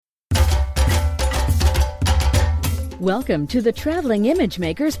Welcome to the Traveling Image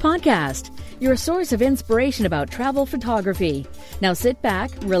Makers podcast, your source of inspiration about travel photography. Now sit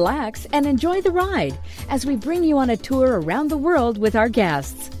back, relax, and enjoy the ride as we bring you on a tour around the world with our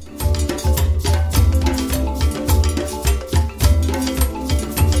guests.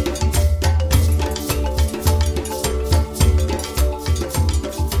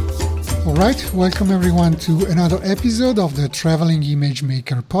 All right, welcome everyone to another episode of the Traveling Image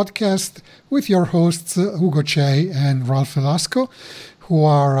Maker podcast with your hosts Hugo Che and Ralph Velasco, who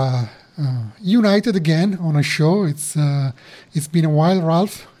are united again on a show. It's been a while,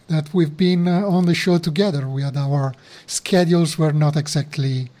 Ralph, that we've been on the show together. We had our schedules were not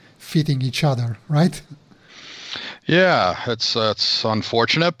exactly fitting each other, right? Yeah, it's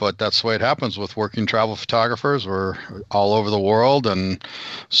unfortunate, but that's the way it happens with working travel photographers. We're all over the world, and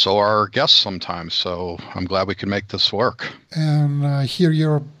so are our guests sometimes. So I'm glad we can make this work. And here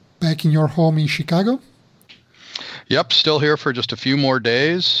you're back in your home in Chicago? Yep, still here for just a few more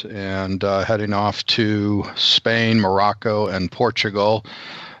days, and heading off to Spain, Morocco, and Portugal.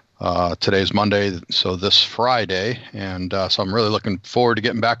 Today's Monday, so this Friday, and so I'm really looking forward to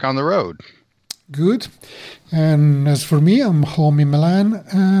getting back on the road. Good. And as for me, I'm home in Milan,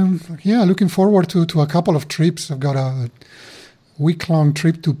 and looking forward to a couple of trips. I've got a week-long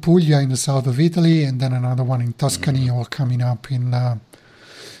trip to Puglia in the south of Italy, and then another one in Tuscany, all coming up in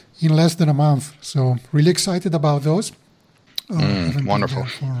less than a month. So really excited about those. Wonderful.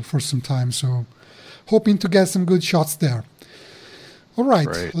 For some time, so hoping to get some good shots there. All right,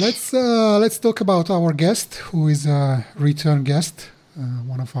 Great. Let's talk about our guest, who is a return guest.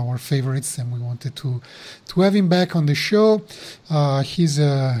 One of our favorites, and we wanted to have him back on the show. He's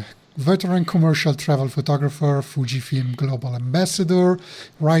a veteran commercial travel photographer, Fujifilm Global Ambassador,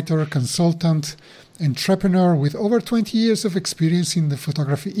 writer, consultant, entrepreneur with over 20 years of experience in the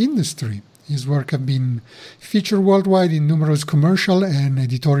photography industry. His work has been featured worldwide in numerous commercial and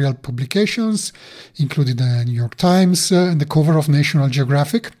editorial publications, including the New York Times and the cover of National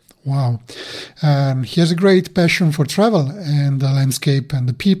Geographic. Wow. He has a great passion for travel, and the landscape and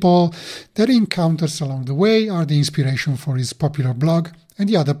the people that he encounters along the way are the inspiration for his popular blog and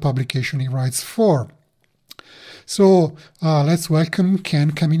the other publication he writes for. So let's welcome Ken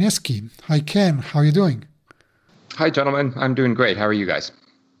Kamineski. Hi, Ken. How are you doing? Hi, gentlemen. I'm doing great. How are you guys?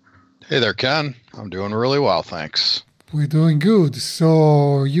 Hey there, Ken. I'm doing really well, thanks. We're doing good.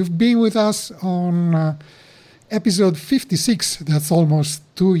 So you've been with us on episode 56, that's almost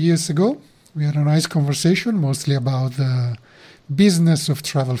 2 years ago. We had a nice conversation, mostly about the business of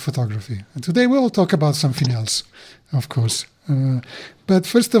travel photography. And today we'll talk about something else, of course. But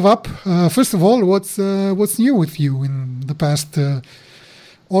first of all, what's new with you in the past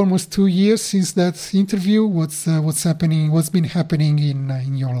almost 2 years since that interview? What's happening? What's been happening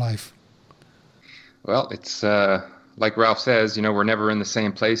in your life? Well, it's like Ralph says, we're never in the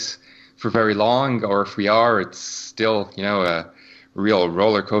same place for very long, or if we are, it's still, a real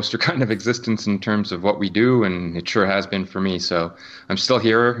roller coaster kind of existence in terms of what we do, and it sure has been for me. So I'm still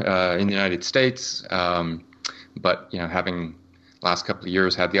here in the United States, but, having last couple of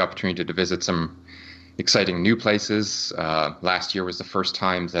years had the opportunity to visit some exciting new places. Last year was the first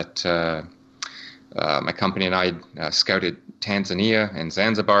time that my company and I scouted Tanzania and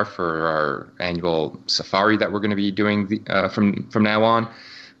Zanzibar for our annual safari that we're going to be doing from now on.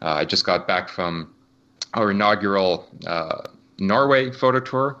 I just got back from our inaugural Norway photo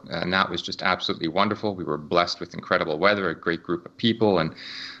tour, and that was just absolutely wonderful. We were blessed with incredible weather, a great group of people, and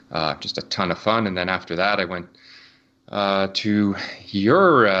just a ton of fun. And then after that, I went to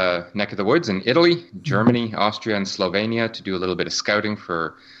your neck of the woods in Italy, Germany, Austria, and Slovenia to do a little bit of scouting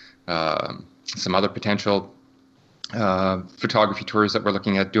for some other potential photography tours that we're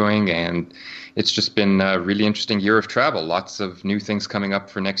looking at doing, and it's just been a really interesting year of travel. Lots of new things coming up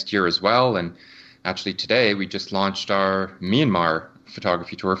for next year as well. And actually today we just launched our Myanmar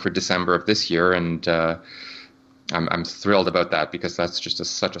photography tour for December of this year, and I'm thrilled about that because that's just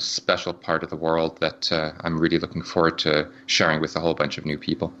such a special part of the world that I'm really looking forward to sharing with a whole bunch of new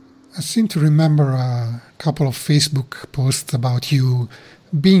people. I seem to remember a couple of Facebook posts about you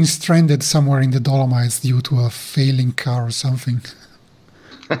being stranded somewhere in the Dolomites due to a failing car or something.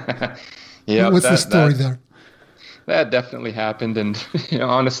 Yeah, what's the story there? That definitely happened, and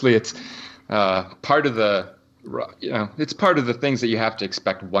honestly, it's part of the it's part of the things that you have to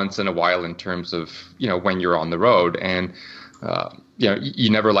expect once in a while in terms of when you're on the road, and you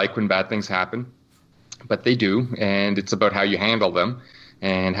never like when bad things happen, but they do, and it's about how you handle them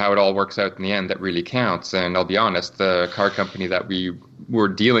and how it all works out in the end that really counts. And I'll be honest, the car company that we were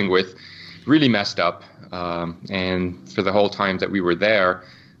dealing with really messed up, and for the whole time that we were there,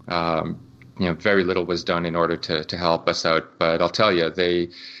 very little was done in order to help us out. But I'll tell you, they,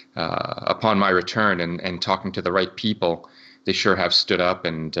 upon my return and talking to the right people, they sure have stood up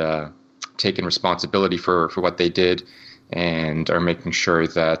and taken responsibility for what they did, and are making sure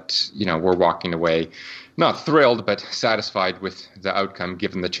that, we're walking away not thrilled, but satisfied with the outcome,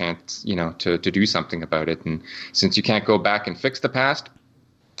 given the chance, to do something about it. And since you can't go back and fix the past,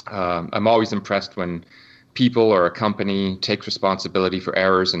 I'm always impressed when people or a company takes responsibility for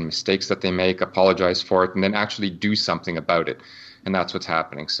errors and mistakes that they make, apologize for it, and then actually do something about it. And that's what's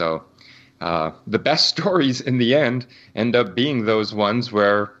happening. So the best stories in the end up being those ones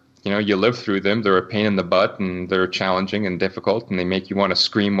where, you live through them. They're a pain in the butt, and they're challenging and difficult, and they make you want to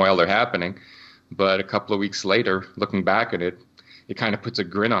scream while they're happening. But a couple of weeks later, looking back at it, it kind of puts a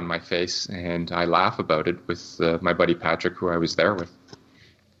grin on my face, and I laugh about it with my buddy Patrick, who I was there with.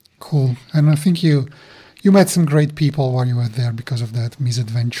 Cool. And I think you met some great people while you were there because of that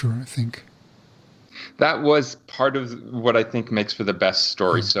misadventure, I think. That was part of what I think makes for the best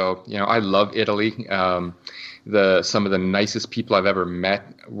story. So, I love Italy. Some of the nicest people I've ever met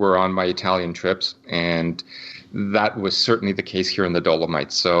were on my Italian trips, and that was certainly the case here in the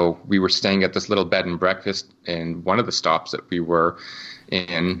Dolomites. So we were staying at this little bed and breakfast in one of the stops that we were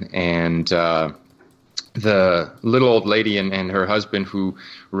in, and the little old lady and her husband who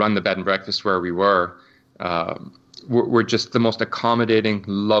run the bed and breakfast where we were just the most accommodating,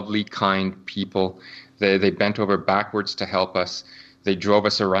 lovely, kind people. They bent over backwards to help us. They drove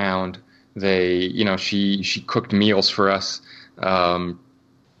us around. She cooked meals for us.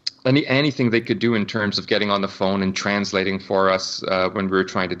 Anything they could do in terms of getting on the phone and translating for us when we were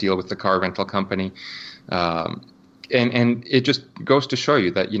trying to deal with the car rental company. And it just goes to show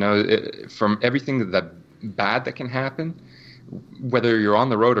you that, from everything that bad that can happen, whether you're on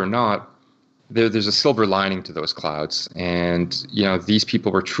the road or not, there's a silver lining to those clouds. And, these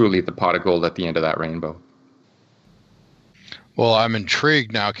people were truly the pot of gold at the end of that rainbow. Well, I'm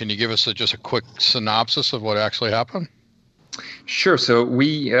intrigued now. Can you give us just a quick synopsis of what actually happened? Sure. So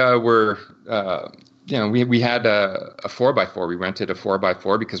we were, we had a 4x4. We rented a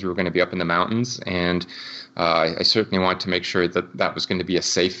 4x4 because we were going to be up in the mountains. And I certainly wanted to make sure that was going to be a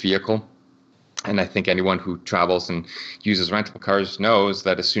safe vehicle. And I think anyone who travels and uses rental cars knows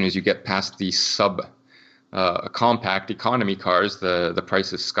that as soon as you get past the compact economy cars, the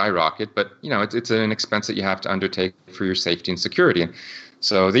prices skyrocket. But, it's an expense that you have to undertake for your safety and security. And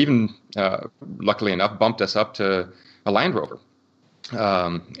so they even, luckily enough, bumped us up to a Land Rover.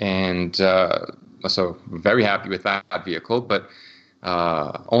 So very happy with that vehicle. But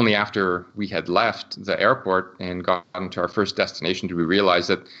only after we had left the airport and gotten to our first destination did we realize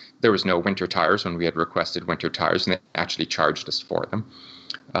that there was no winter tires when we had requested winter tires, and they actually charged us for them.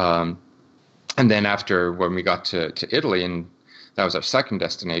 And then when we got to Italy, and that was our second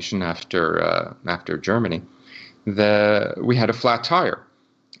destination after Germany, we had a flat tire.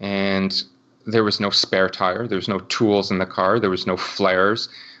 And there was no spare tire. There was no tools in the car. There was no flares.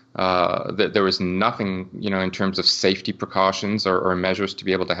 There was nothing, in terms of safety precautions or measures to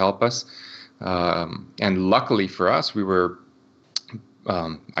be able to help us. And luckily for us, we were,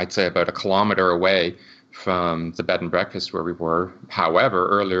 I'd say, about a kilometer away from the bed and breakfast where we were. However,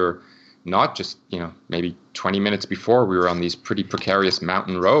 earlier, not just, maybe 20 minutes before, we were on these pretty precarious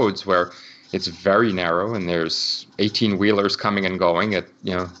mountain roads where it's very narrow and there's 18-wheelers coming and going at,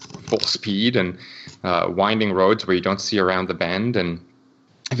 full speed, and winding roads where you don't see around the bend. And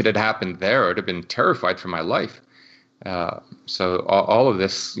if it had happened there, I would have been terrified for my life. So all of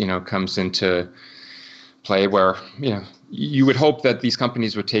this, comes into play where, you would hope that these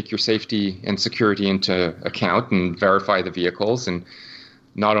companies would take your safety and security into account and verify the vehicles. And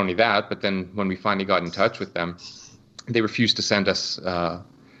not only that, but then when we finally got in touch with them, they refused to send us a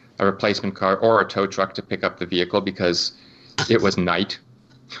replacement car or a tow truck to pick up the vehicle because it was night.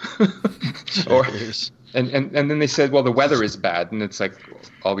 And then they said, well, the weather is bad. And it's like,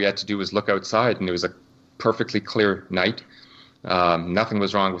 all we had to do was look outside, and it was a perfectly clear night. Nothing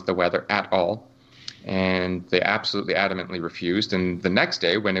was wrong with the weather at all. And they absolutely adamantly refused. And the next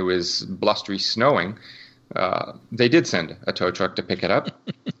day, when it was blustery snowing, they did send a tow truck to pick it up.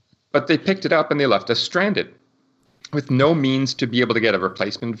 But they picked it up and they left us stranded with no means to be able to get a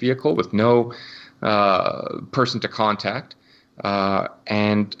replacement vehicle, with no person to contact.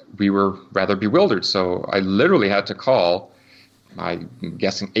 And we were rather bewildered. So I literally had to call, I'm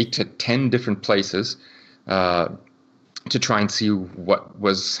guessing, 8 to 10 different places to try and see what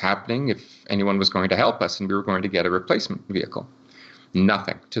was happening, if anyone was going to help us, and we were going to get a replacement vehicle.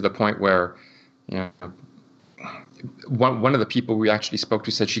 Nothing, to the point where, one of the people we actually spoke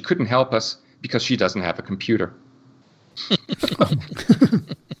to said she couldn't help us because she doesn't have a computer.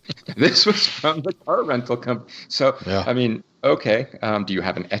 This was from the car rental company. So, Yeah. I mean, okay, do you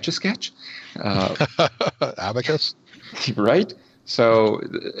have an Etch-a-Sketch? Abacus? Right? So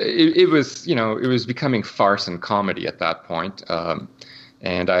it was, it was becoming farce and comedy at that point.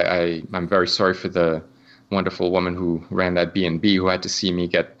 And I'm very sorry for the wonderful woman who ran that B&B who had to see me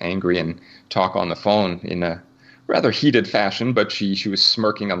get angry and talk on the phone in a rather heated fashion, but she was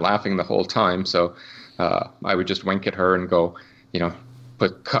smirking and laughing the whole time. So I would just wink at her and go,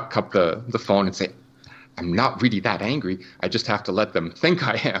 cup the phone and say, I'm not really that angry. I just have to let them think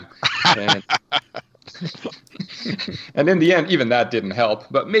I am. And in the end, even that didn't help.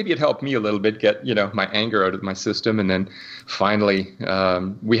 But maybe it helped me a little bit get, my anger out of my system. And then finally,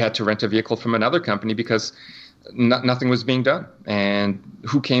 we had to rent a vehicle from another company because nothing was being done. And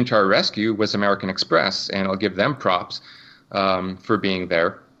who came to our rescue was American Express. And I'll give them props for being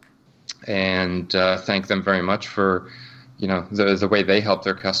there. And thank them very much for the way they help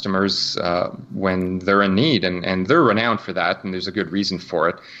their customers when they're in need. And they're renowned for that, and there's a good reason for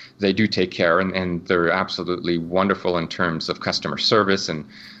it. They do take care, and they're absolutely wonderful in terms of customer service and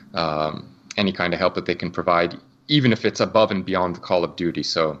any kind of help that they can provide, even if it's above and beyond the call of duty.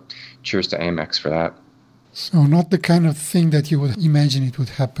 So cheers to Amex for that. So not the kind of thing that you would imagine it would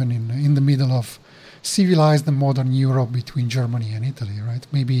happen in the middle of civilized and modern Europe between Germany and Italy, right?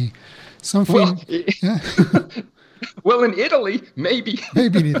 Maybe something... Well, well, in Italy, maybe.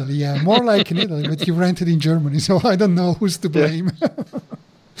 Maybe in Italy, yeah. More like in Italy, but you rented in Germany, so I don't know who's to blame. Yeah.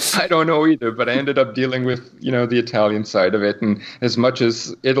 I don't know either, but I ended up dealing with, the Italian side of it. And as much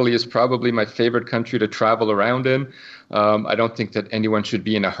as Italy is probably my favorite country to travel around in, I don't think that anyone should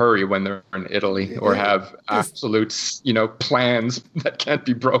be in a hurry when they're in Italy or have absolute, plans that can't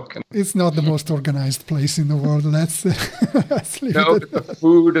be broken. It's not the most organized place in the world. Let's leave it. The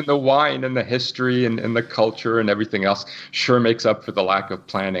food and the wine and the history and the culture and everything else sure makes up for the lack of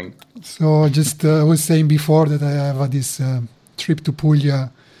planning. So just I was saying before that I have this trip to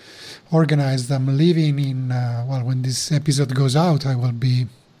Puglia organized. I'm leaving in, when this episode goes out, it will be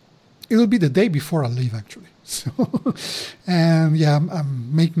the day before I leave, actually. So, and yeah,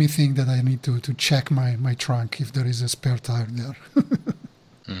 make me think that I need to check my trunk if there is a spare tire there.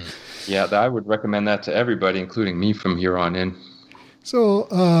 Yeah, I would recommend that to everybody, including me from here on in. So,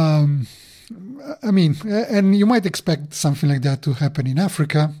 and you might expect something like that to happen in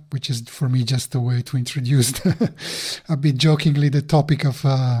Africa, which is for me just a way to introduce a bit jokingly the topic of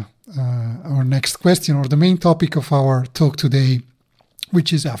our next question, or the main topic of our talk today,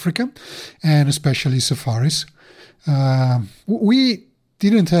 which is Africa, and especially safaris. We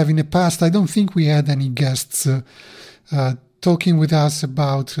didn't have in the past, I don't think we had any guests talking with us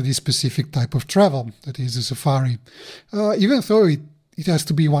about this specific type of travel, that is a safari, even though it has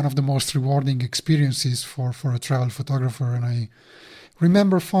to be one of the most rewarding experiences for a travel photographer. And I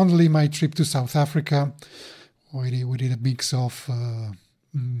remember fondly my trip to South Africa. We did a mix of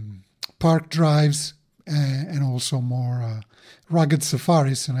park drives and also more rugged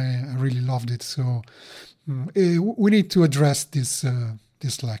safaris, and I really loved it. So we need to address this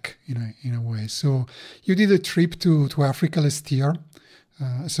lack in a way. So you did a trip to Africa last year,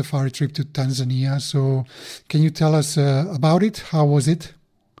 a safari trip to Tanzania. So can you tell us about it? How was it?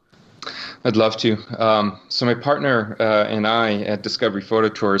 I'd love to. So my partner and I at Discovery Photo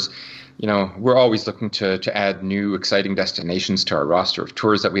Tours, we're always looking to add new exciting destinations to our roster of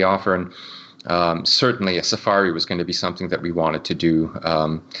tours that we offer. And certainly a safari was going to be something that we wanted to do.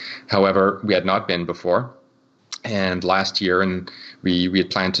 However, we had not been before. And last year, we had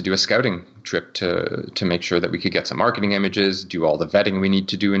planned to do a scouting trip to make sure that we could get some marketing images, do all the vetting we need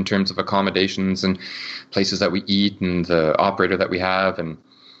to do in terms of accommodations and places that we eat and the operator that we have. And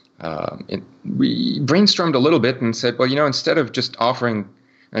we brainstormed a little bit and said, well, instead of just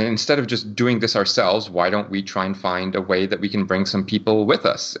doing this ourselves, why don't we try and find a way that we can bring some people with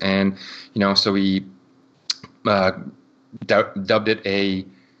us? And, so we dubbed it a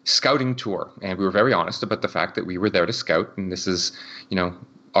scouting tour. And we were very honest about the fact that we were there to scout. And this is,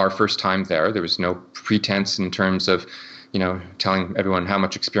 our first time there. There was no pretense in terms of, telling everyone how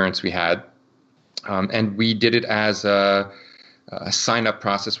much experience we had. And we did it as a sign-up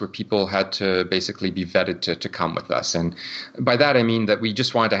process where people had to basically be vetted to come with us. And by that, I mean that we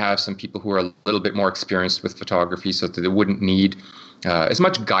just wanted to have some people who are a little bit more experienced with photography so that they wouldn't need as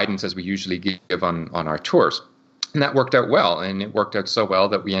much guidance as we usually give on our tours. And that worked out well. And it worked out so well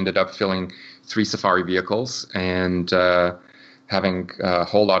that we ended up filling 3 safari vehicles and having a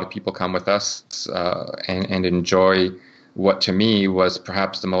whole lot of people come with us and enjoy what to me was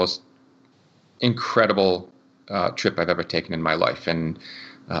perhaps the most incredible trip I've ever taken in my life. And,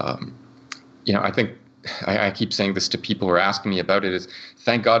 I think I keep saying this to people who are asking me about it, is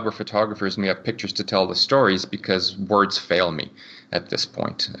thank God we're photographers and we have pictures to tell the stories, because words fail me at this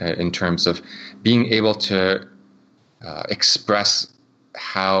point in terms of being able to express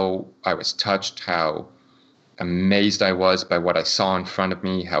how I was touched, how amazed I was by what I saw in front of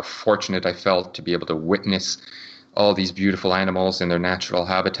me, how fortunate I felt to be able to witness all these beautiful animals in their natural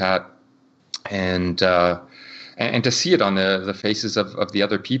habitat, and to see it on the faces of the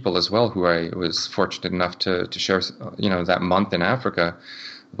other people as well, who I was fortunate enough to share, that month in Africa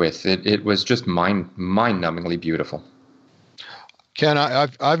with. It was just mind-numbingly beautiful. Ken,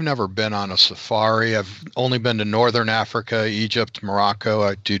 I've never been on a safari. I've only been to Northern Africa, Egypt, Morocco.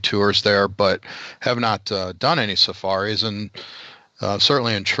 I do tours there, but have not done any safaris, and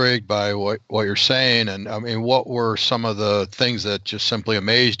certainly intrigued by what you're saying. And I mean, what were some of the things that just simply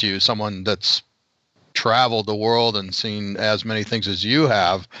amazed you? Someone that's traveled the world and seen as many things as you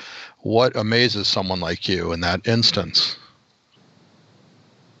have, what amazes someone like you in that instance?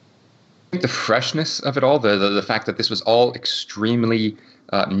 The freshness of it all, the fact that this was all extremely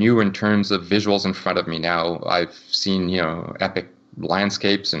new in terms of visuals in front of me. Now I've seen, epic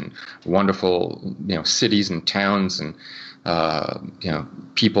landscapes and wonderful, cities and towns and,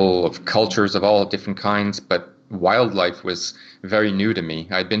 people of cultures of all different kinds, but wildlife was very new to me.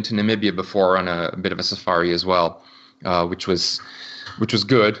 I'd been to Namibia before on a bit of a safari as well, which was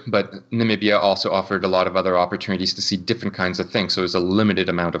good, but Namibia also offered a lot of other opportunities to see different kinds of things. So it was a limited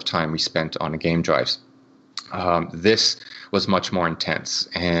amount of time we spent on game drives. This was much more intense,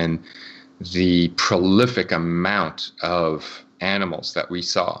 and the prolific amount of animals that we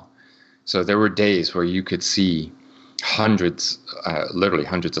saw. So there were days where you could see literally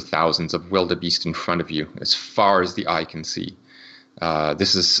hundreds of thousands of wildebeest in front of you, as far as the eye can see.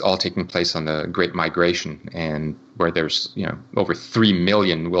 This is all taking place on the Great Migration, and where there's over 3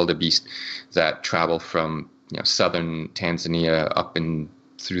 million wildebeest that travel from southern Tanzania up in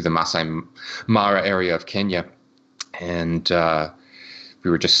through the Masai Mara area of Kenya, and we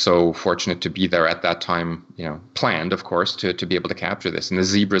were just so fortunate to be there at that time. Planned, of course, to be able to capture this. And the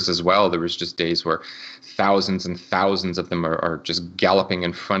zebras as well. There was just days where thousands and thousands of them are just galloping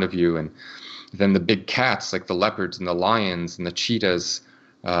in front of you, and then the big cats like the leopards and the lions and the cheetahs,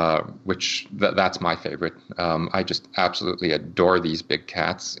 which that's my favorite. I just absolutely adore these big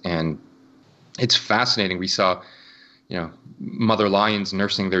cats, and it's fascinating. We saw, mother lions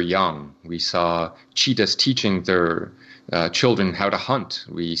nursing their young. We saw cheetahs teaching their children how to hunt.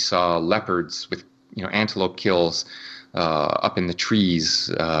 We saw leopards with antelope kills up in the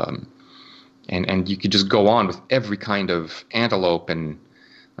trees, and you could just go on with every kind of antelope and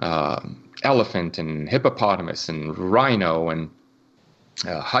elephant and hippopotamus and rhino and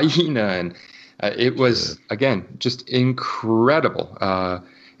hyena, and it was again just incredible.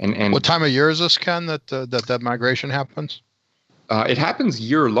 And what time of year is this, Ken, that migration happens? It happens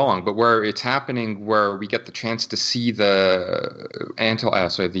year long, but where it's happening, where we get the chance to see the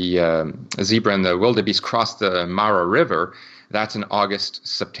zebra and the wildebeest cross the Mara River, that's in August,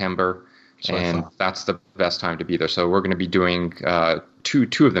 September, and that's the best time to be there. So we're going to be doing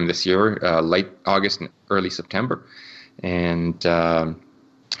two of them this year, late August and early September. And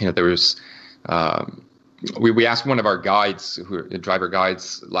there was we asked one of our guides, driver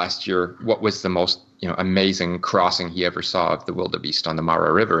guides, last year, what was the most amazing crossing he ever saw of the wildebeest on the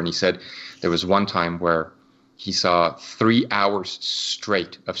Mara River, and he said there was one time where he saw 3 hours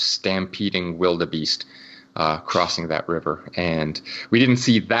straight of stampeding wildebeest crossing that river. And we didn't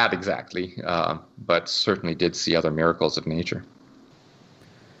see that exactly, but certainly did see other miracles of nature.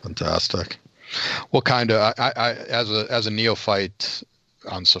 Fantastic. What kind of, as a neophyte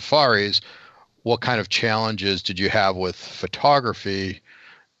on safaris, what kind of challenges did you have with photography?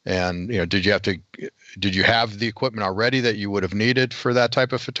 And did you have the equipment already that you would have needed for that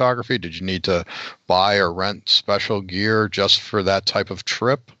type of photography? Did you need to buy or rent special gear just for that type of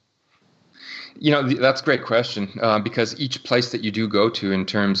trip? That's a great question, because each place that you do go to, in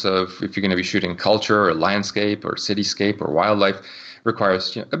terms of if you're going to be shooting culture or landscape or cityscape or wildlife,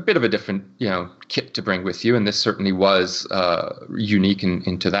 requires a bit of a different kit to bring with you, and this certainly was unique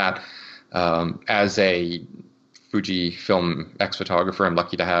into that. As a Fujifilm ex-photographer, I'm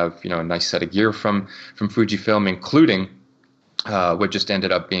lucky to have a nice set of gear from Fujifilm, including what just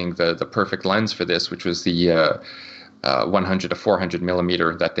ended up being the perfect lens for this, which was the 100 to 400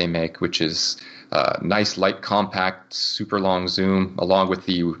 millimeter that they make, which is nice, light, compact, super long zoom, along with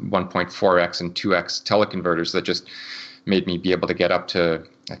the 1.4x and 2x teleconverters that just made me be able to get up to,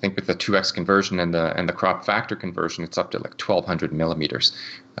 I think with the 2x conversion and the crop factor conversion, it's up to like 1200 millimeters.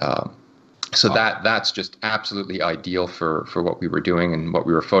 So that's just absolutely ideal for what we were doing and what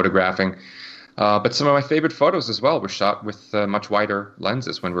we were photographing. But some of my favorite photos as well were shot with much wider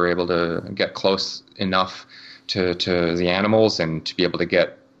lenses when we were able to get close enough to the animals and to be able to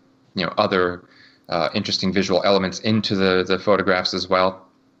get, other interesting visual elements into the photographs as well.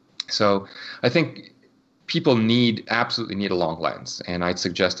 So I think people absolutely need a long lens, and I'd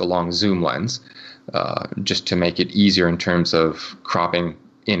suggest a long zoom lens just to make it easier in terms of cropping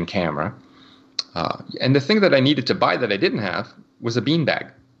in camera. And the thing that I needed to buy that I didn't have was a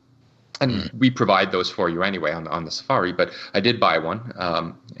beanbag. And we provide those for you anyway on the Safari, but I did buy one.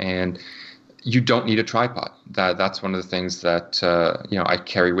 And you don't need a tripod. That's one of the things that I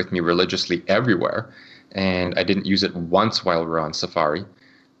carry with me religiously everywhere. And I didn't use it once while we were on Safari.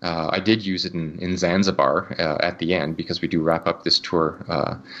 I did use it in Zanzibar at the end, because we do wrap up this tour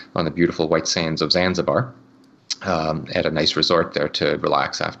on the beautiful white sands of Zanzibar at a nice resort there to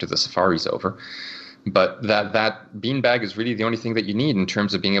relax after the safari's over. But that beanbag is really the only thing that you need in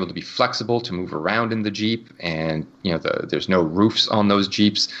terms of being able to be flexible, to move around in the Jeep. And, there's no roofs on those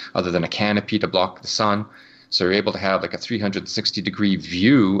Jeeps other than a canopy to block the sun. So you're able to have like a 360-degree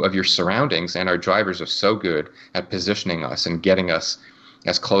view of your surroundings. And our drivers are so good at positioning us and getting us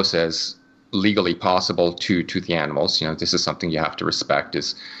as close as legally possible to the animals. This is something you have to respect,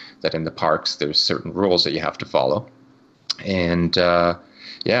 is that in the parks there's certain rules that you have to follow. And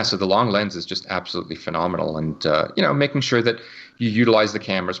so the long lens is just absolutely phenomenal. And, making sure that you utilize the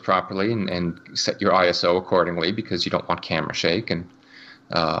cameras properly and set your ISO accordingly, because you don't want camera shake. And,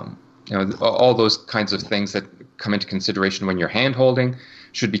 all those kinds of things that come into consideration when you're hand holding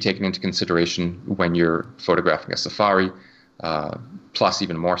should be taken into consideration when you're photographing a safari. Plus,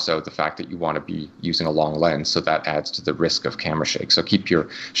 even more so, the fact that you want to be using a long lens, so that adds to the risk of camera shake. So keep your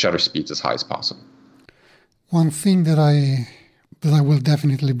shutter speeds as high as possible. One thing that I will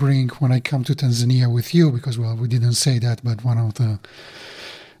definitely bring when I come to Tanzania with you, because, we didn't say that, but one of the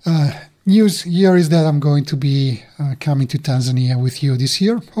news here is that I'm going to be coming to Tanzania with you this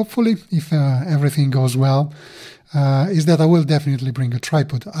year, hopefully, if everything goes well, is that I will definitely bring a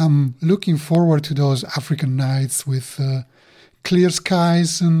tripod. I'm looking forward to those African nights with clear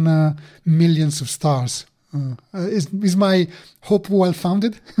skies and millions of stars. Is my hope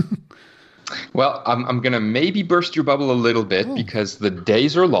well-founded? Well, I'm going to maybe burst your bubble a little bit, because the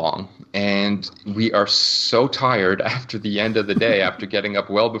days are long and we are so tired after the end of the day, after getting up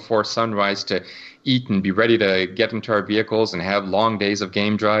well before sunrise to eat and be ready to get into our vehicles and have long days of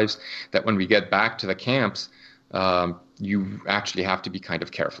game drives, that when we get back to the camps, you actually have to be kind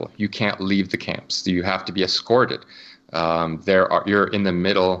of careful. You can't leave the camps. You have to be escorted. You're in the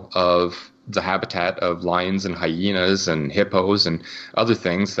middle of the habitat of lions and hyenas and hippos and other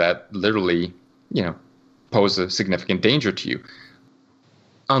things that literally, pose a significant danger to you,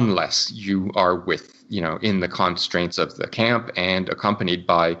 unless you are in the constraints of the camp and accompanied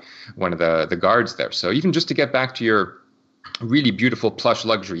by one of the guards there. So even just to get back to your really beautiful plush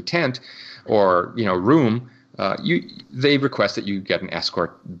luxury tent or, room, they request that you get an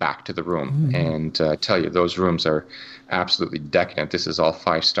escort back to the room. And I tell you, those rooms are absolutely decadent. This is all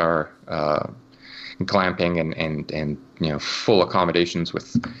 5-star glamping and full accommodations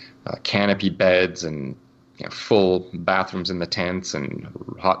with canopy beds and full bathrooms in the tents and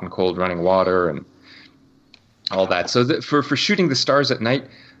hot and cold running water and all that. So for shooting the stars at night,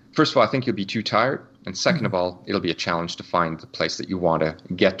 first of all, I think you'll be too tired. And second of all, it'll be a challenge to find the place that you want to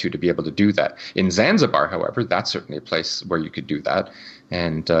get to be able to do that. In Zanzibar, however, that's certainly a place where you could do that.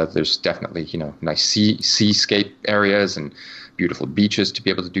 And there's definitely, nice seascape areas and beautiful beaches to be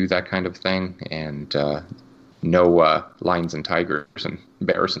able to do that kind of thing. And no lions and tigers and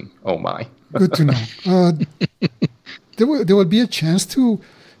bears and oh my. Good to know. There will be a chance to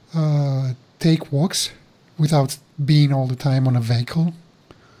take walks without being all the time on a vehicle.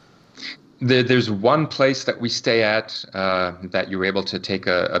 There's one place that we stay at that you're able to take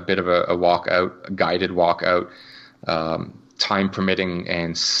a bit of a walk out, a guided walk out, time permitting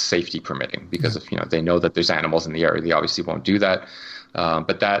and safety permitting, because if they know that there's animals in the area, they obviously won't do that.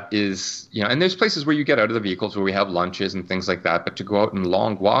 But that is, and there's places where you get out of the vehicles where we have lunches and things like that. But to go out in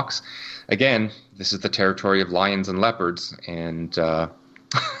long walks, again, this is the territory of lions and leopards, and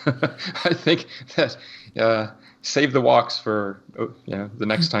I think that. Save the walks for the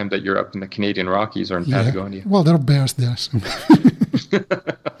next time that you're up in the Canadian Rockies or in Patagonia. Well, there are bears there. So.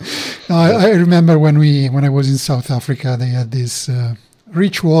 I remember when I was in South Africa, they had this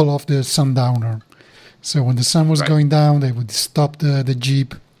ritual of the sundowner. So when the sun was going down, they would stop the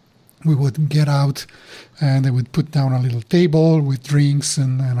Jeep. We would get out and they would put down a little table with drinks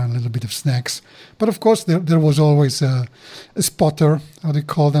and a little bit of snacks. But of course, there was always a spotter, how they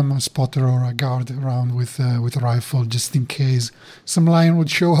call them, a spotter or a guard around with a rifle, just in case some lion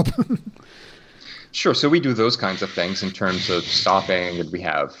would show up. Sure. So we do those kinds of things in terms of stopping, and we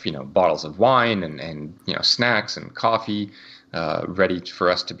have, bottles of wine and snacks and coffee ready for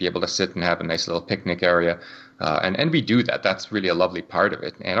us to be able to sit and have a nice little picnic area. And we do that. That's really a lovely part of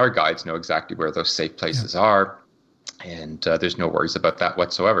it. And our guides know exactly where those safe places are. And there's no worries about that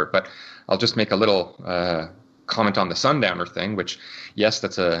whatsoever. But I'll just make a little comment on the sundowner thing, which, yes,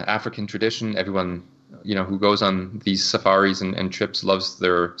 that's an African tradition. Everyone, who goes on these safaris and trips loves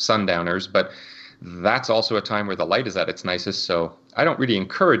their sundowners. But that's also a time where the light is at its nicest. So I don't really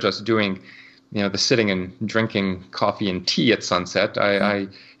encourage us doing, the sitting and drinking coffee and tea at sunset. I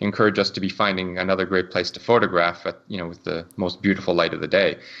encourage us to be finding another great place to photograph at, with the most beautiful light of the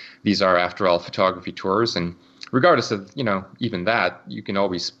day. These are, after all, photography tours. And regardless of, even that, you can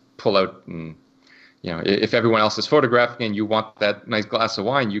always pull out and, if everyone else is photographing and you want that nice glass of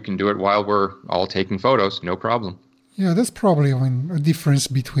wine, you can do it while we're all taking photos. No problem. Yeah, that's probably a difference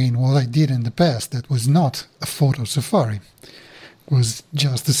between what I did in the past that was not a photo safari. It was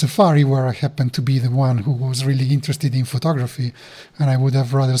just a safari where I happened to be the one who was really interested in photography, and I would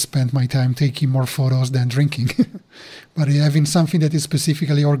have rather spent my time taking more photos than drinking. But having something that is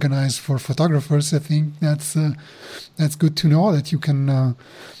specifically organized for photographers, I think that's good to know, that you can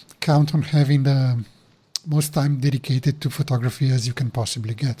count on having the most time dedicated to photography as you can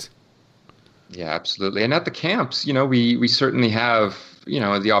possibly get. Yeah, absolutely. And at the camps, we certainly have,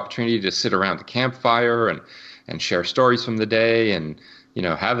 the opportunity to sit around the campfire and share stories from the day and,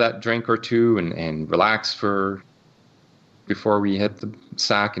 have that drink or two and relax before we hit the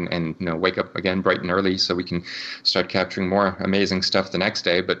sack and wake up again bright and early so we can start capturing more amazing stuff the next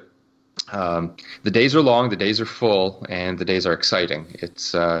day. But the days are long, the days are full, and the days are exciting.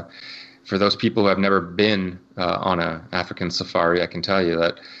 It's for those people who have never been on an African safari, I can tell you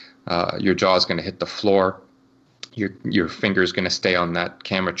that your jaw is going to hit the floor. Your finger is going to stay on that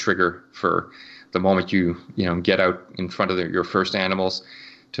camera trigger for the moment you get out in front of your first animals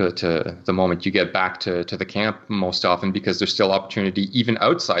to the moment you get back to the camp, most often, because there's still opportunity even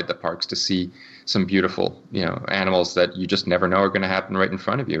outside the parks to see some beautiful animals that you just never know are going to happen right in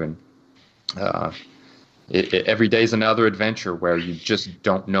front of you. And every day is another adventure where you just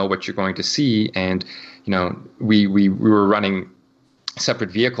don't know what you're going to see. And we were running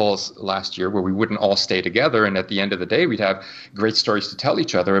separate vehicles last year where we wouldn't all stay together, and at the end of the day we'd have great stories to tell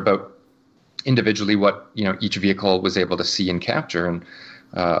each other about individually what each vehicle was able to see and capture. And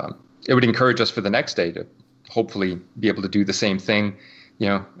it would encourage us for the next day to hopefully be able to do the same thing,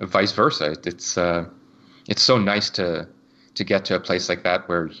 vice versa. It's so nice to get to a place like that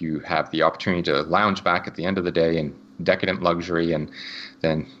where you have the opportunity to lounge back at the end of the day in decadent luxury and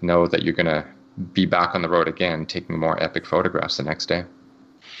then know that you're going to be back on the road again, taking more epic photographs the next day.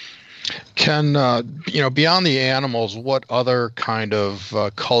 Can, beyond the animals, what other kind of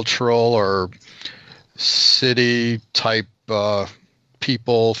cultural or city type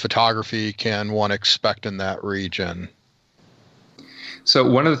people, photography can one expect in that region? So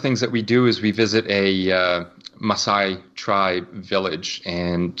one of the things that we do is we visit a Maasai tribe village,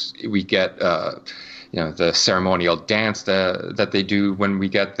 and we get the ceremonial dance that they do when we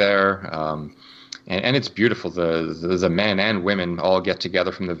get there. And it's beautiful. The men and women all get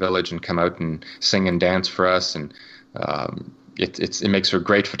together from the village and come out and sing and dance for us. And it makes for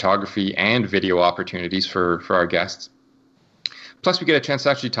great photography and video opportunities for our guests. Plus, we get a chance to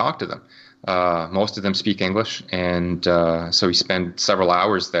actually talk to them. Most of them speak English, and so we spend several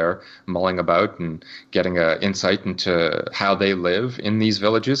hours there mulling about and getting an insight into how they live in these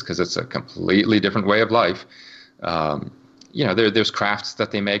villages, because it's a completely different way of life. There's crafts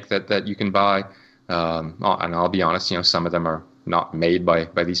that they make that you can buy, and I'll be honest, some of them are not made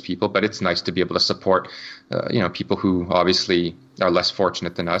by these people, but it's nice to be able to support people who obviously are less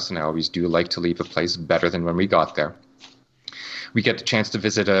fortunate than us, and I always do like to leave a place better than when we got there. We get the chance to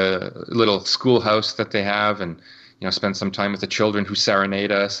visit a little schoolhouse that they have and, spend some time with the children who serenade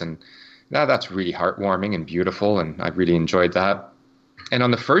us. And that's really heartwarming and beautiful. And I really enjoyed that. And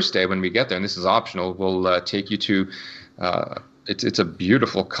on the first day when we get there, and this is optional, we'll take you to, it's a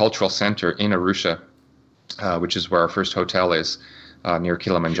beautiful cultural center in Arusha, which is where our first hotel is, near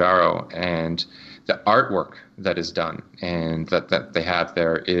Kilimanjaro. And the artwork that is done and that they have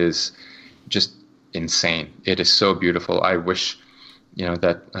there is just insane. It is so beautiful. I wish,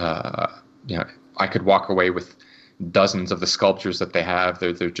 that I could walk away with dozens of the sculptures that they have.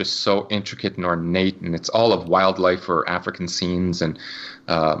 They're just so intricate and ornate, and it's all of wildlife or African scenes, and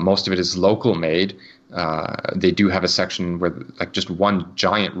most of it is local made. They do have a section where just one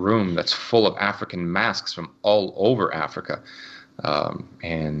giant room that's full of African masks from all over Africa. I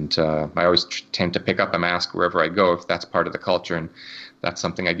always tend to pick up a mask wherever I go if that's part of the culture, and that's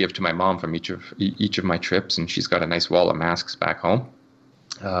something I give to my mom from each of my trips, and she's got a nice wall of masks back home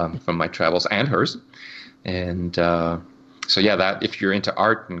from my travels and hers. And so yeah, that if you're into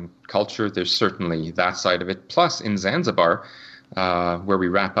art and culture, there's certainly that side of it. Plus, in Zanzibar, where we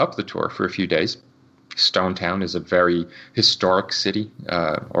wrap up the tour for a few days, Stone Town is a very historic city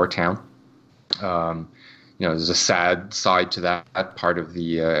or town. There's a sad side to that. Part of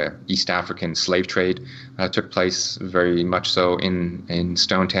the East African slave trade took place very much so in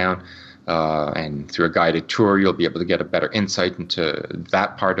Stone Town. And through a guided tour, you'll be able to get a better insight into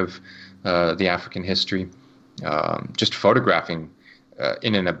that part of the African history. Just photographing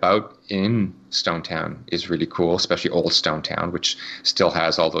in and about in Stone Town is really cool, especially Old Stone Town, which still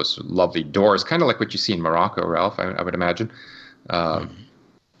has all those lovely doors, kind of like what you see in Morocco, Ralph, I would imagine.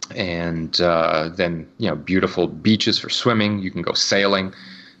 And then, beautiful beaches for swimming. You can go sailing,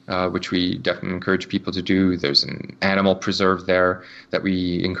 which we definitely encourage people to do. There's an animal preserve there that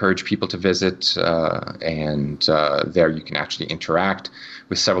we encourage people to visit. And there you can actually interact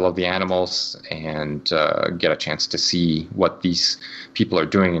with several of the animals and get a chance to see what these people are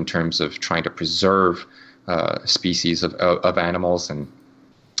doing in terms of trying to preserve species of animals.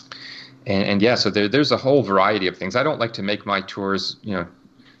 And yeah, so there's a whole variety of things. I don't like to make my tours,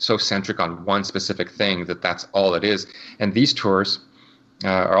 so centric on one specific thing that's all it is. And these tours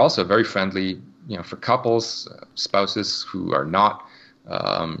are also very friendly, for couples, spouses who are not,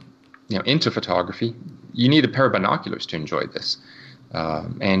 into photography. You need a pair of binoculars to enjoy this.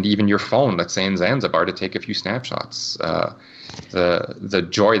 And even your phone, let's say in Zanzibar, to take a few snapshots. The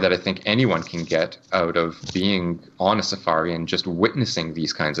joy that I think anyone can get out of being on a safari and just witnessing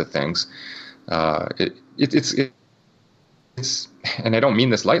these kinds of things, it's, and I don't mean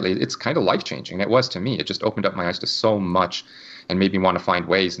this lightly, it's kind of life-changing. It was to me. It just opened up my eyes to so much and made me want to find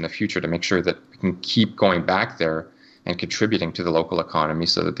ways in the future to make sure that we can keep going back there and contributing to the local economy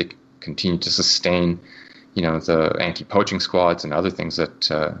so that they continue to sustain, the anti-poaching squads and other things that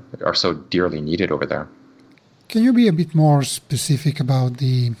are so dearly needed over there. Can you be a bit more specific about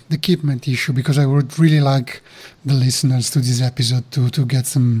the equipment issue? Because I would really like the listeners to this episode to get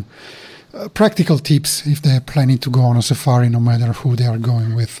some practical tips if they're planning to go on a safari, no matter who they are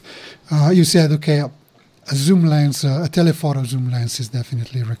going with. You said, okay, a zoom lens, a telephoto zoom lens is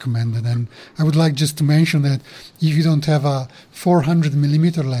definitely recommended. And I would like just to mention that if you don't have a 400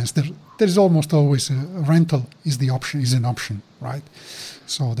 millimeter lens, there's almost always a rental is an option, right?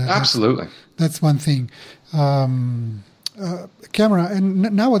 So absolutely, that's one thing. Camera, and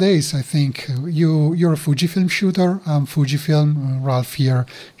nowadays I think you're a Fujifilm shooter. Fujifilm, Ralph here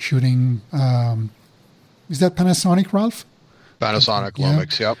shooting. Is that Panasonic, Ralph? Panasonic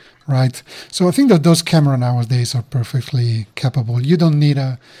Lumix, yep. Right. So I think that those cameras nowadays are perfectly capable. You don't need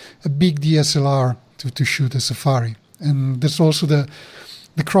a big DSLR to shoot a safari. And there's also the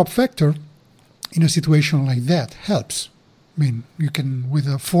crop factor in a situation like that helps. I mean, you can, with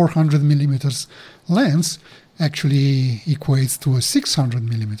a 400 millimeters lens, actually equates to a 600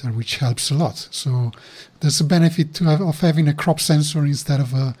 millimeter, which helps a lot. So there's a benefit of having a crop sensor instead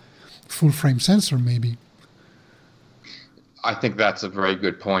of a full frame sensor, maybe. I think that's a very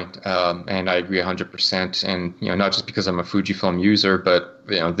good point, and I agree 100%. And not just because I'm a Fujifilm user, but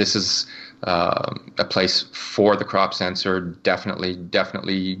this is a place for the crop sensor.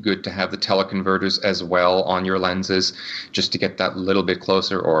 Definitely good to have the teleconverters as well on your lenses, just to get that little bit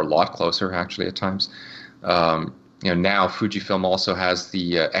closer, or a lot closer, actually, at times. Now Fujifilm also has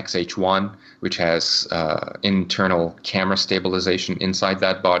the XH1, which has internal camera stabilization inside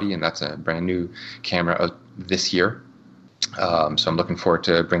that body, and that's a brand new camera this year. So I'm looking forward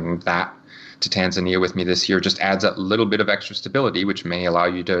to bringing that to Tanzania with me this year. Just adds a little bit of extra stability, which may allow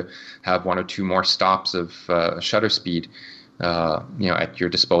you to have one or two more stops of shutter speed, at your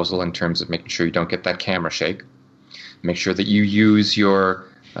disposal in terms of making sure you don't get that camera shake. Make sure that you use your,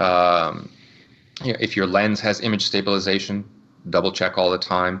 if your lens has image stabilization, double check all the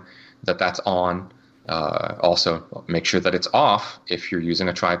time that that's on. Also, make sure that it's off if you're using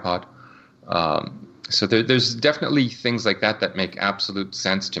a tripod. So there's definitely things like that make absolute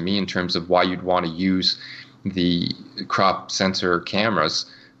sense to me in terms of why you'd want to use the crop sensor cameras.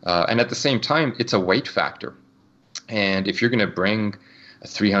 And at the same time, it's a weight factor. And if you're going to bring a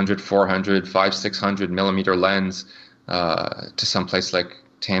 300, 400, 500, 600 millimeter lens to some place like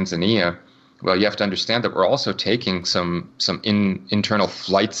Tanzania, well, you have to understand that we're also taking some internal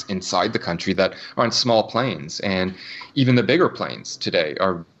flights inside the country that are on small planes. And even the bigger planes today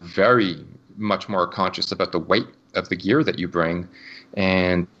are very much more conscious about the weight of the gear that you bring.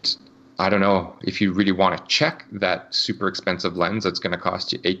 And I don't know if you really want to check that super expensive lens that's going to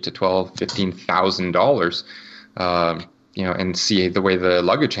cost you $8,000 to $12,000, $15,000, and see the way the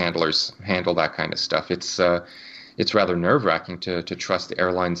luggage handlers handle that kind of stuff. It's rather nerve-wracking to trust the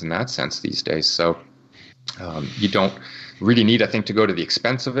airlines in that sense these days. So you don't really need, I think, to go to the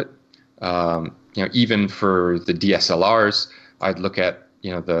expense of it. Even for the DSLRs, I'd look at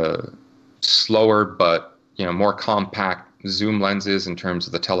the slower but more compact zoom lenses in terms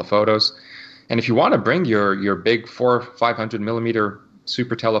of the telephotos. And if you want to bring your big 400-500 millimeter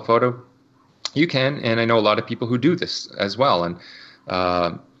super telephoto, you can. And I know a lot of people who do this as well. And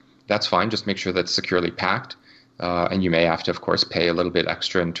that's fine. Just make sure that's securely packed. And you may have to, of course, pay a little bit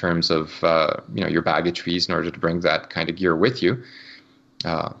extra in terms of your baggage fees in order to bring that kind of gear with you.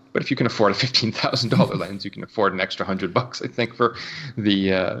 But if you can afford a $15,000 lens, you can afford an extra $100, I think, for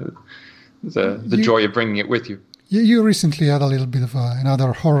the joy of bringing it with you. You recently had a little bit of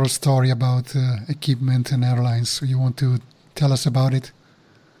another horror story about equipment and airlines. So you want to tell us about it?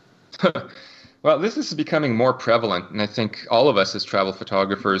 Well, this is becoming more prevalent, and I think all of us as travel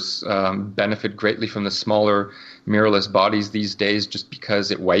photographers benefit greatly from the smaller mirrorless bodies these days, just because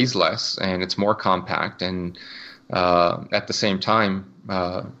it weighs less and it's more compact. And at the same time,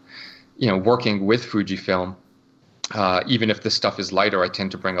 working with Fujifilm, even if this stuff is lighter, I tend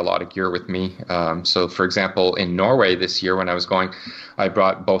to bring a lot of gear with me. So, for example, in Norway this year when I was going, I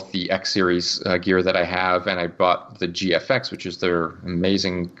brought both the X series gear that I have, and I brought the GFX, which is their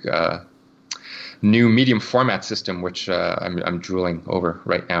amazing new medium format system, which I'm drooling over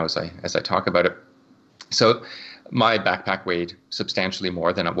right now as I talk about it. So my backpack weighed substantially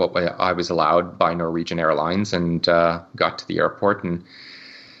more than what I was allowed by Norwegian Airlines, and got to the airport, and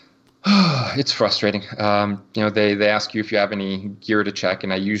it's frustrating. They ask you if you have any gear to check,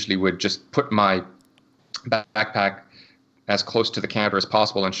 and I usually would just put my backpack as close to the counter as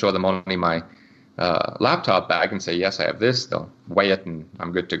possible and show them only my laptop bag and say, yes, I have this. They'll weigh it and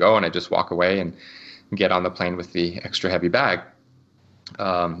I'm good to go. And I just walk away and get on the plane with the extra heavy bag.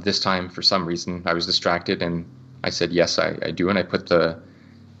 This time, for some reason, I was distracted and I said, yes, I do. And I put the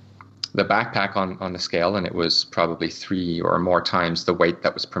backpack on the scale, and it was probably 3 or more times the weight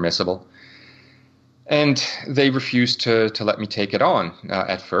that was permissible. And they refused to let me take it on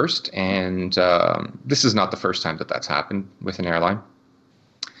at first. And this is not the first time that's happened with an airline.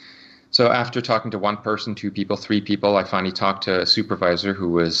 So after talking to one person, 2 people, 3 people, I finally talked to a supervisor who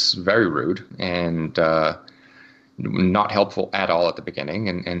was very rude and not helpful at all at the beginning,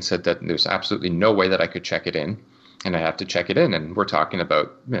 and said that there's absolutely no way that I could check it in. And I have to check it in, and we're talking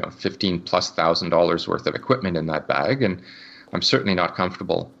about $15,000+ worth of equipment in that bag, and I'm certainly not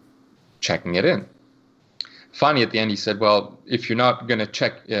comfortable checking it in. Finally, at the end, he said, "Well, if you're not going to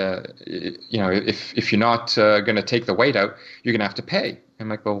check, if you're not going to take the weight out, you're going to have to pay." I'm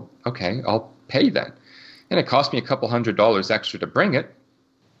like, "Well, okay, I'll pay then." And it cost me a couple $100 extra to bring it,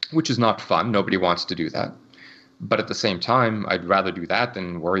 which is not fun. Nobody wants to do that. But at the same time, I'd rather do that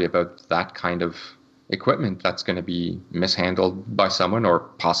than worry about that kind of equipment that's going to be mishandled by someone or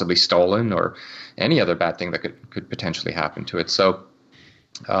possibly stolen or any other bad thing that could potentially happen to it. So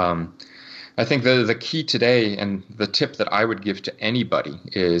I think the key today, and the tip that I would give to anybody,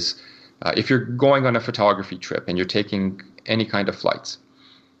 is if you're going on a photography trip and you're taking any kind of flights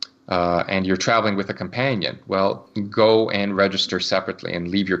and you're traveling with a companion, well, go and register separately and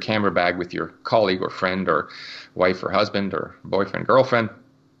leave your camera bag with your colleague or friend or wife or husband or boyfriend, girlfriend,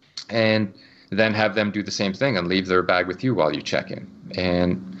 and then have them do the same thing and leave their bag with you while you check in.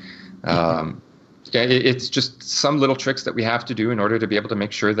 And it's just some little tricks that we have to do in order to be able to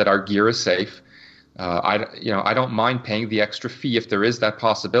make sure that our gear is safe. I don't mind paying the extra fee if there is that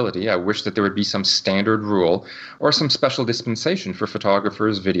possibility. I wish that there would be some standard rule or some special dispensation for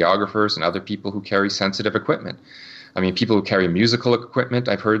photographers, videographers, and other people who carry sensitive equipment. I mean, people who carry musical equipment,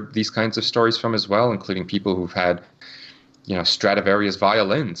 I've heard these kinds of stories from as well, including people who've had Stradivarius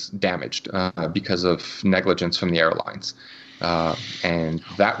violins damaged because of negligence from the airlines. And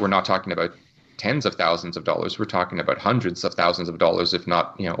that we're not talking about tens of thousands of dollars. We're talking about hundreds of thousands of dollars, if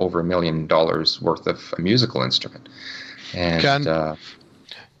not, over $1 million worth of a musical instrument. And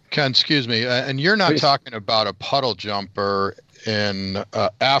Ken, excuse me, and you're not talking about a puddle jumper in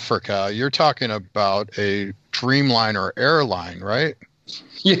Africa. You're talking about a Dreamliner airline, right?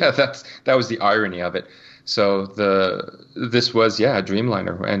 Yeah, that was the irony of it. So this was a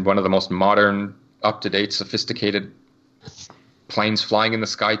Dreamliner, and one of the most modern, up-to-date, sophisticated planes flying in the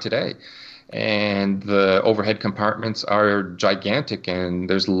sky today. And the overhead compartments are gigantic, and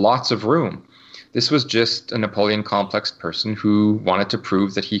there's lots of room. This was just a Napoleon complex person who wanted to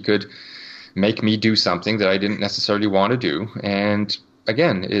prove that he could make me do something that I didn't necessarily want to do. And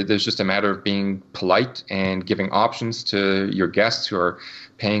again, there's just a matter of being polite and giving options to your guests who are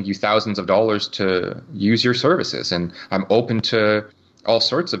paying you thousands of dollars to use your services. And I'm open to all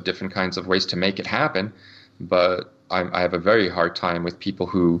sorts of different kinds of ways to make it happen, but I have a very hard time with people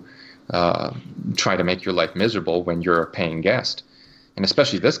who try to make your life miserable when you're a paying guest. And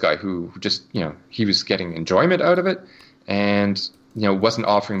especially this guy who just, he was getting enjoyment out of it and, wasn't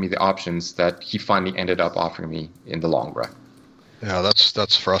offering me the options that he finally ended up offering me in the long run. Yeah,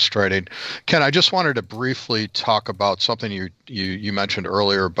 that's frustrating. Ken, I just wanted to briefly talk about something you mentioned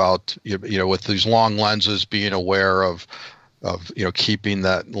earlier about, with these long lenses, being aware of keeping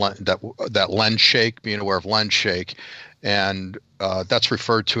that lens shake, being aware of lens shake. And that's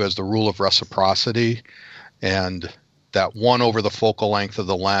referred to as the rule of reciprocity. And that 1 over the focal length of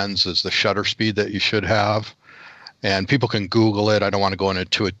the lens is the shutter speed that you should have. And people can Google it. I don't want to go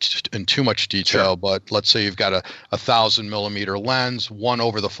into it in too much detail, sure. But let's say you've got a 1,000 millimeter lens, 1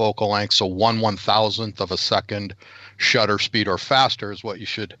 over the focal length, so 1/1000th of a second shutter speed or faster is what you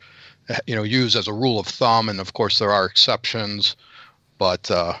should, use as a rule of thumb. And of course, there are exceptions, but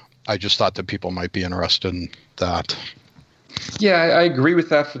I just thought that people might be interested in that. Yeah, I agree with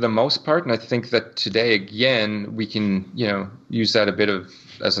that for the most part, and I think that today, again, we can, use that a bit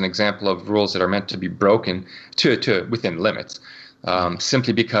as an example of rules that are meant to be broken to within limits,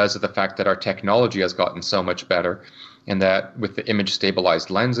 simply because of the fact that our technology has gotten so much better, and that with the image-stabilized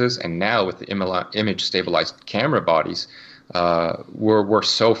lenses and now with the image-stabilized camera bodies, we're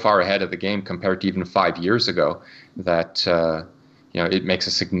so far ahead of the game compared to even 5 years ago that it makes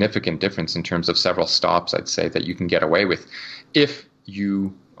a significant difference in terms of several stops, I'd say, that you can get away with if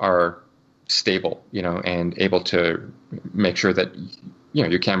you are stable, and able to make sure that,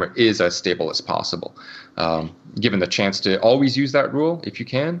 your camera is as stable as possible. Given the chance to always use that rule, if you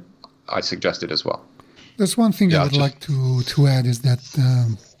can, I suggest it as well. There's one thing I would like to add is that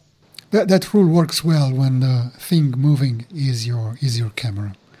that rule works well when the thing moving is your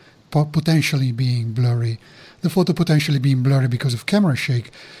camera, potentially being blurry. The photo potentially being blurry because of camera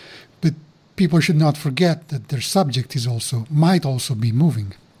shake, but people should not forget that their subject might also be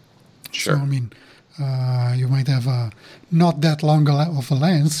moving. Sure. So, you might have not that long of a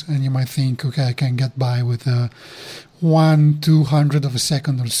lens, and you might think, okay, I can get by with 1/200th of a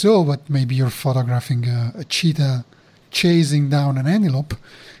second or so, but maybe you're photographing a cheetah chasing down an antelope,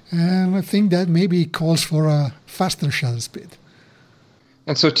 and I think that maybe calls for a faster shutter speed.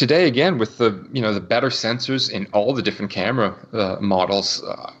 And so today, again, with the better sensors in all the different camera models,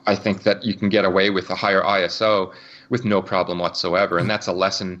 I think that you can get away with a higher ISO with no problem whatsoever. And that's a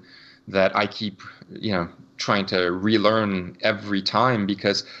lesson that I keep, trying to relearn every time,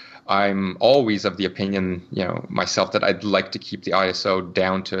 because I'm always of the opinion, myself, that I'd like to keep the ISO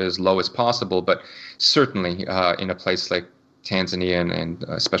down to as low as possible. But certainly in a place like Tanzania and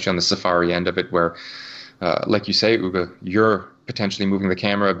especially on the safari end of it, where, like you say, Ugo, you're potentially moving the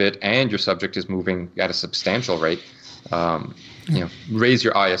camera a bit and your subject is moving at a substantial rate, raise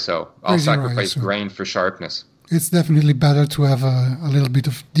your ISO. I'll sacrifice grain for sharpness. It's definitely better to have a little bit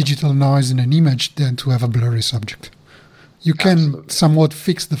of digital noise in an image than to have a blurry subject. You can somewhat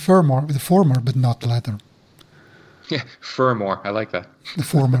fix the former, but not the latter. Yeah, firmore. I like that. The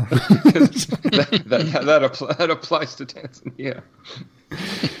former. that applies to Tanzania.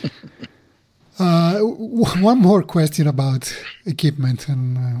 One more question about equipment,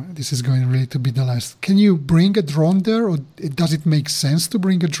 and this is going really to be the last. Can you bring a drone there, or does it make sense to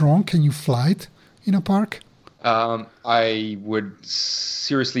bring a drone? Can you fly it in a park? I would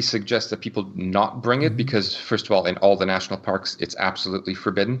seriously suggest that people not bring it because, first of all, in all the national parks, it's absolutely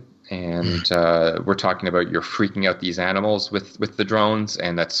forbidden. And we're talking about you're freaking out these animals with the drones,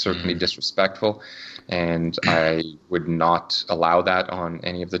 and that's certainly disrespectful. And I would not allow that on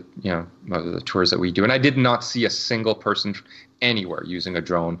any of the the tours that we do. And I did not see a single person anywhere using a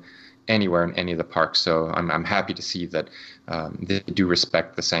drone anywhere in any of the parks. So I'm happy to see that they do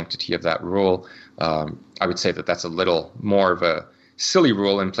respect the sanctity of that rule. I would say that that's a little more of a silly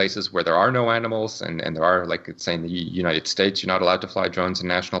rule in places where there are no animals, and there are, like it's saying, the United States, you're not allowed to fly drones in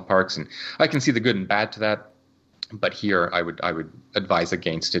national parks, and I can see the good and bad to that. But here, I would advise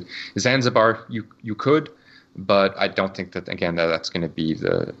against it. Zanzibar, you could, but I don't think that, again, that's going to be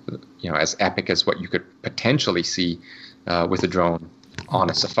as epic as what you could potentially see with a drone on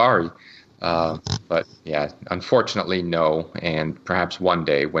a safari. But yeah, unfortunately, no. And perhaps one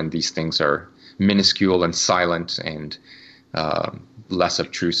day when these things are minuscule and silent and less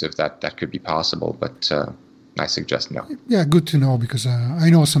obtrusive, that could be possible. But I suggest no. Yeah, good to know, because I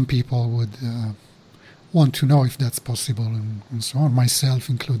know some people would want to know if that's possible, and so on, myself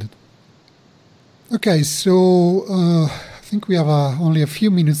included. Okay, so think we have only a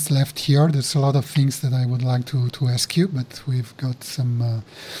few minutes left here. There's a lot of things that I would like to ask you, but we've got some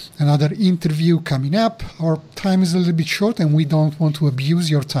another interview coming up. Our time is a little bit short, and we don't want to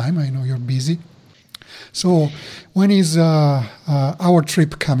abuse your time. I know you're busy. So when is our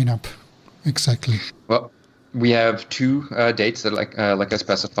trip coming up exactly? Well, we have two dates that, like I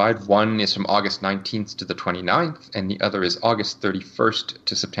specified. One is from August 19th to the 29th, and the other is August 31st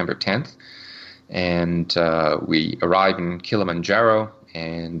to September 10th. And we arrive in Kilimanjaro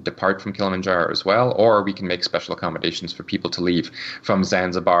and depart from Kilimanjaro as well, or we can make special accommodations for people to leave from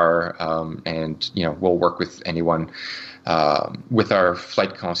Zanzibar, and we'll work with anyone with our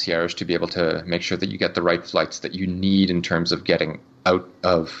flight concierge to be able to make sure that you get the right flights that you need in terms of getting out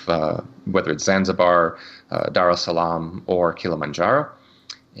of whether it's Zanzibar, Dar es Salaam, or Kilimanjaro.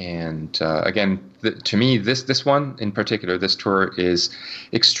 And again, to me, this one in particular, this tour is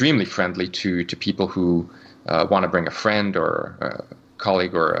extremely friendly to people who want to bring a friend or a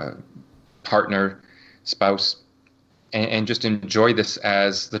colleague or a partner, spouse, and just enjoy this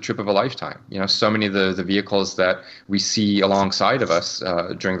as the trip of a lifetime. So many of the vehicles that we see alongside of us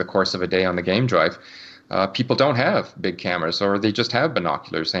during the course of a day on the game drive, people don't have big cameras, or they just have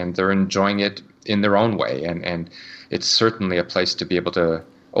binoculars, and they're enjoying it in their own way. And it's certainly a place to be able to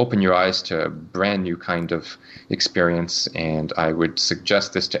open your eyes to a brand new kind of experience. And I would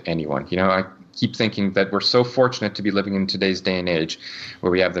suggest this to anyone. I keep thinking that we're so fortunate to be living in today's day and age where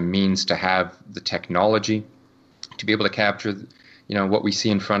we have the means to have the technology to be able to capture, what we see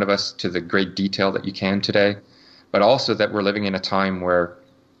in front of us to the great detail that you can today, but also that we're living in a time where,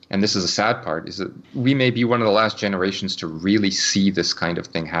 and this is a sad part, is that we may be one of the last generations to really see this kind of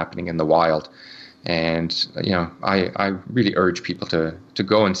thing happening in the wild. And, I really urge people to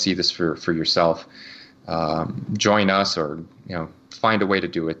go and see this for yourself. Join us, or, find a way to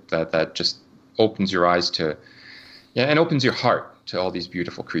do it that just opens your eyes to, and opens your heart to all these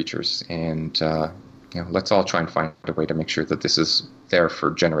beautiful creatures. And, let's all try and find a way to make sure that this is there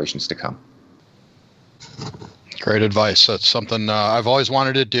for generations to come. Great advice. That's something I've always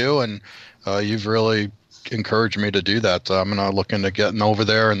wanted to do, and you've really encouraged me to do that. I'm going to look into getting over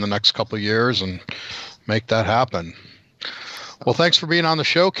there in the next couple of years and make that happen. Well, thanks for being on the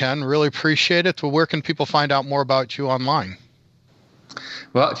show, Ken. Really appreciate it. Well, where can people find out more about you online?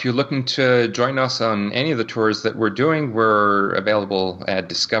 Well, if you're looking to join us on any of the tours that we're doing, we're available at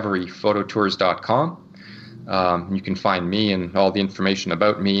discoveryphototours.com. You can find me and all the information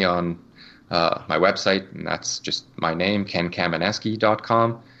about me on my website, and that's just my name,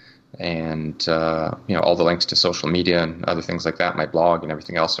 kenkameneski.com. And all the links to social media and other things like that, my blog and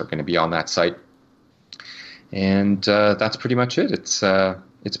everything else, are going to be on that site. And that's pretty much it. It's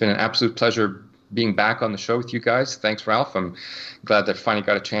been an absolute pleasure being back on the show with you guys. Thanks, Ralph. I'm glad that I finally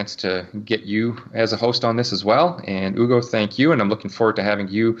got a chance to get you as a host on this as well. And Ugo, thank you. And I'm looking forward to having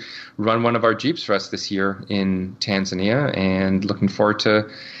you run one of our Jeeps for us this year in Tanzania, and looking forward to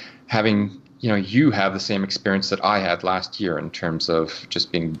having you have the same experience that I had last year in terms of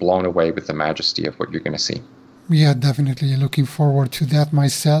just being blown away with the majesty of what you're going to see. Yeah, definitely looking forward to that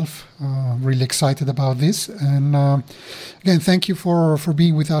myself. Really excited about this. And again, thank you for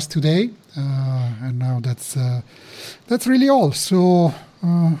being with us today. And now that's really all. So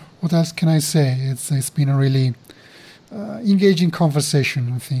what else can I say? It's been a really engaging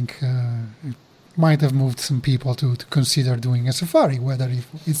conversation. I think it might have moved some people to consider doing a safari, whether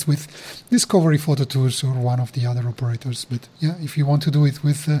it's with Discovery Photo Tours or one of the other operators. But yeah, if you want to do it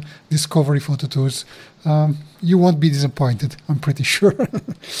with Discovery Photo Tours, you won't be disappointed, I'm pretty sure.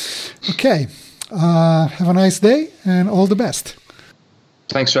 Okay, have a nice day and all the best.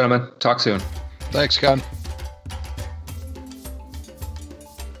 Thanks, gentlemen. Talk soon. Thanks, Ken.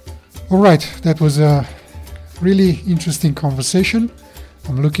 All right, that was a really interesting conversation.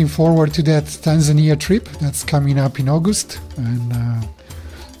 I'm looking forward to that Tanzania trip that's coming up in August, and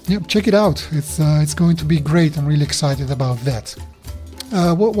check it out. It's going to be great. I'm really excited about that.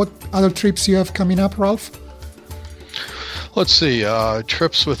 What other trips you have coming up, Ralph? Let's see,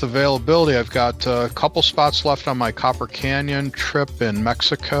 trips with availability. I've got a couple spots left on my Copper Canyon trip in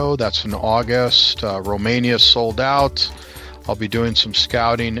Mexico. That's in August. Romania sold out. I'll be doing some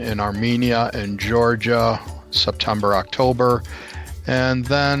scouting in Armenia and Georgia, September, October. And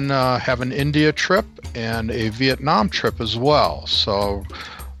then have an India trip and a Vietnam trip as well. So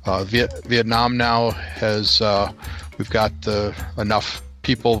Vietnam now has, we've got enough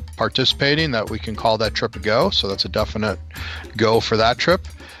people participating that we can call that trip a go. So that's a definite go for that trip.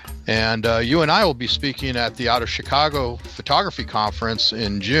 And you and I will be speaking at the Out of Chicago Photography Conference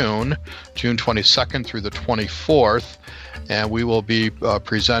in June 22nd through the 24th. And we will be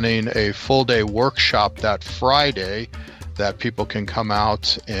presenting a full-day workshop that Friday that people can come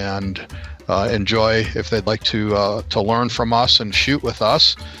out and enjoy if they'd like to learn from us and shoot with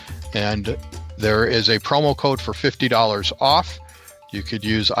us. And there is a promo code for $50 off. You could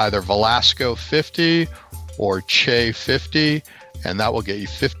use either Velasco 50 or Che 50, and that will get you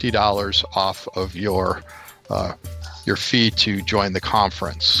 $50 off of your fee to join the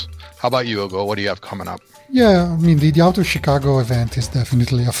conference. How about you, Ugo? What do you have coming up? Yeah, I mean, the Auto Chicago event is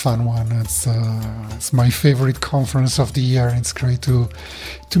definitely a fun one. It's my favorite conference of the year. It's great to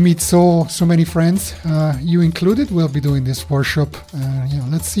meet so many friends, you included. We'll be doing this workshop.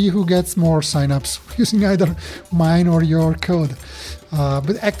 Let's see who gets more signups using either mine or your code.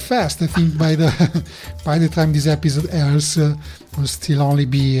 But act fast. I think by the time this episode airs, will still only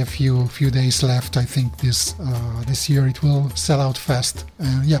be a few days left. I think this year it will sell out fast.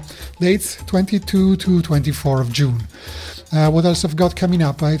 Dates 22 to 24 of June. What else I've got coming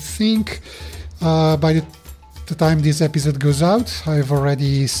up? I think by the time this episode goes out, I've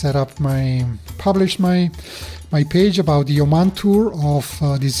already published my page about the Oman tour of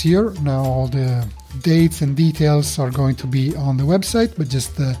this year. Now all the dates and details are going to be on the website, but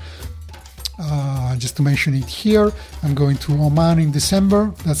just to mention it here, I'm going to Oman in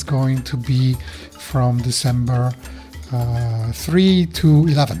December. That's going to be from December 3 to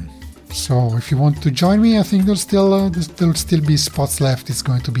 11. So if you want to join me, I think there'll still be spots left. It's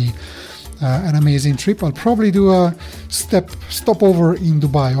going to be an amazing trip. I'll probably do a stopover in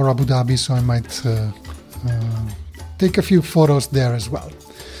Dubai or Abu Dhabi, so I might take a few photos there as well.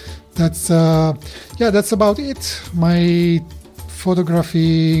 That's about it. My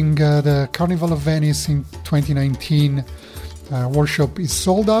photographing the Carnival of Venice in 2019 workshop is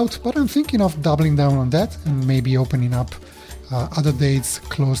sold out, but I'm thinking of doubling down on that and maybe opening up other dates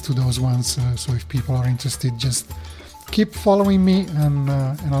close to those ones. So if people are interested, just keep following me and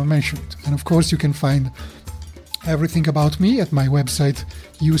I'll mention it. And of course, you can find everything about me at my website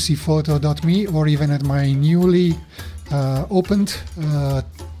ucphoto.me, or even at my newly opened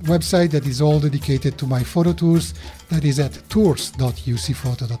website that is all dedicated to my photo tours. That is at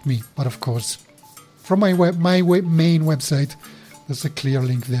tours.ucphoto.me. But of course, from my main website, there's a clear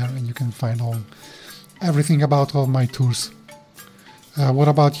link there, and you can find everything about all my tours. What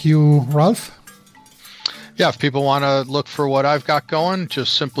about you, Ralph? Yeah, if people want to look for what I've got going,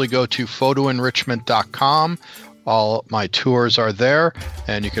 just simply go to photoenrichment.com. All my tours are there,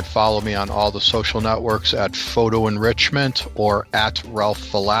 and you can follow me on all the social networks at Photo Enrichment or at Ralph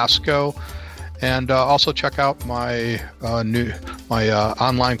Velasco. And also check out my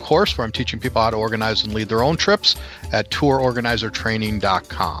online course where I'm teaching people how to organize and lead their own trips at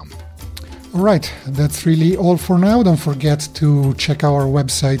tourorganizertraining.com. All right, that's really all for now. Don't forget to check our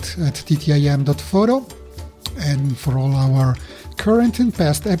website at ttim.photo. And for all our current and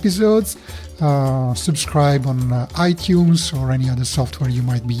past episodes, subscribe on iTunes or any other software you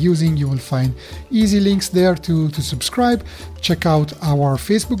might be using. You will find easy links there to subscribe. Check out our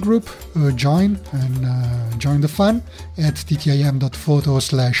Facebook group, join the fun at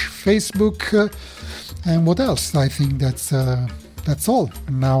ttim.photo/Facebook. And what else? I think that's all.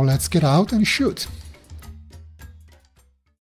 And now let's get out and shoot.